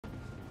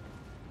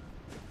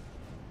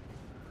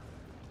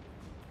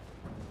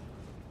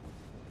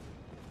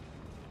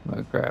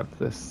gonna grab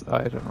this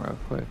item real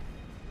quick.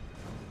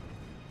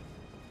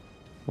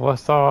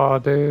 What's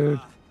up, dude?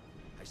 Ah,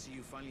 I see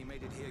you finally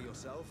made it here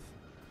yourself.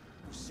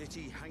 The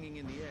city hanging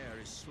in the air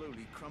is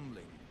slowly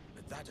crumbling.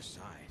 But that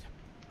aside,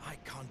 I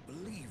can't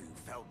believe you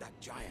felled that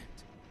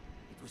giant.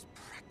 It was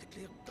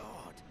practically a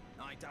god.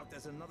 I doubt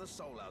there's another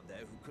soul out there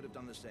who could have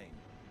done the same.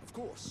 Of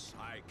course,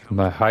 I count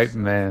My hype myself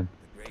man.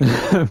 the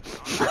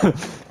greatest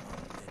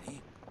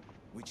already,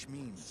 which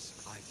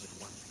means I've but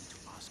one thing to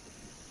ask of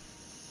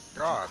you.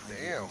 God Would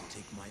you damn. kindly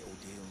undertake my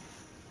ordeal?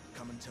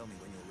 Come and tell me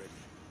when you're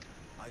ready.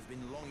 I've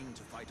been longing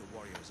to fight a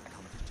warrior as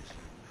accomplished as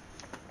you.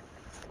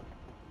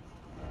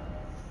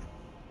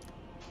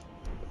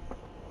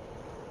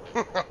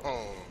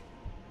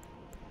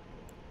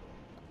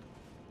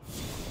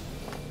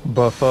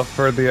 Buff up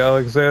for the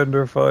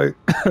Alexander fight.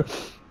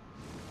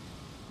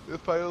 The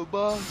final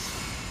boss.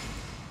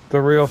 The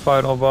real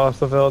final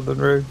boss of Elden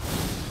Ring.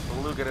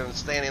 Look at him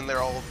standing there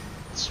all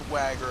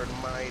swagger and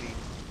mighty.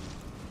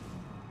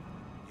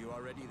 You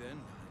are ready then?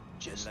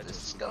 Just Let a us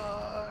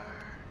scar.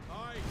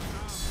 I am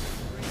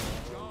the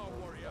great Jar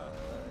Warrior,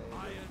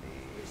 Iron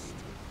Fist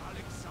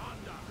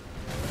Alexander.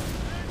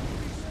 And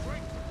we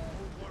strength,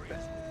 O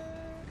warriors.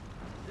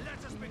 Let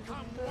us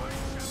become one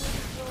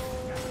champion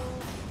together.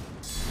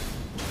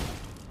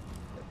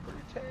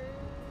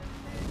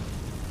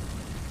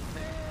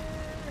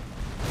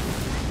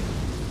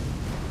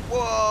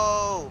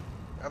 Whoa!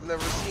 I've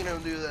never seen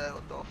him do that.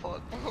 What the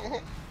fuck?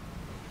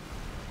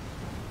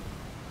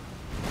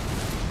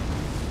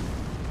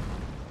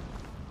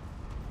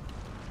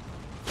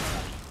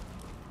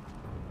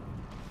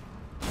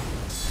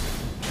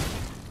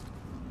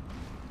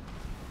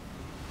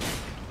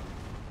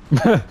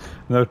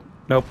 No,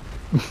 nope.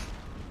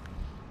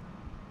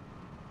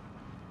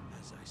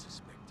 As I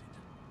suspected,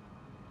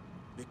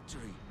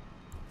 victory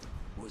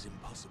was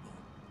impossible.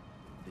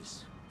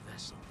 This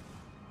vessel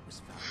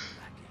was found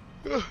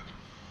lacking.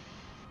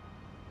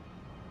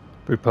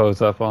 We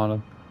pose up on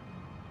him.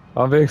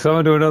 I'm being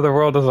summoned to another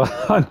world as a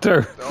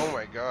hunter. Oh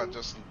my god,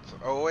 just...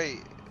 Oh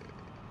wait.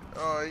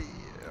 Oh, I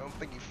don't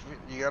think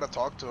you gotta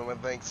talk to him, I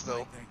think, still.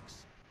 My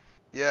thanks.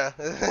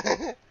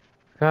 Yeah.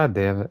 God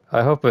damn it.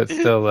 I hope it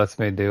still lets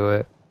me do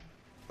it.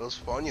 It'll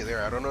spawn you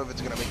there. I don't know if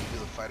it's gonna make you do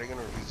the fight again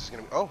or if he's just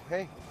gonna... Oh,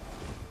 hey.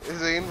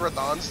 Is it in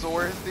Radon's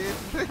doors, dude?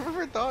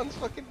 Radon's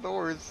fucking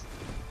doors.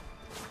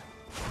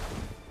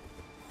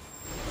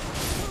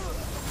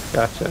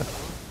 Gotcha.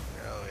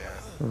 Oh yeah.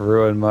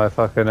 Ruined my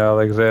fucking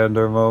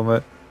Alexander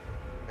moment.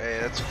 Hey,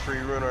 that's a free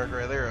rune arc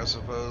right there, I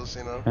suppose,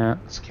 you know? Yeah.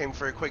 Just came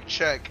for a quick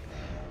check.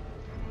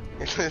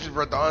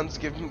 Radon's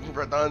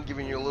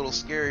giving you a little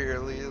scare here.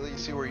 Let you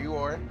see where you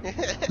are.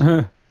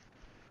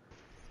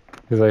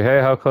 He's like,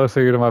 hey, how close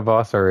are you to my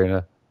boss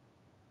arena?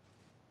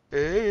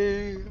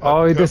 Hey,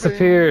 Oh, I'm he coming.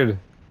 disappeared.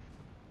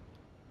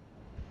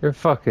 You're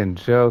fucking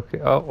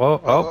joking. Oh,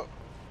 oh, oh.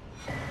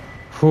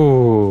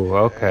 Whew,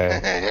 okay.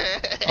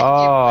 Oh,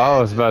 I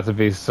was about to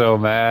be so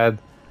mad.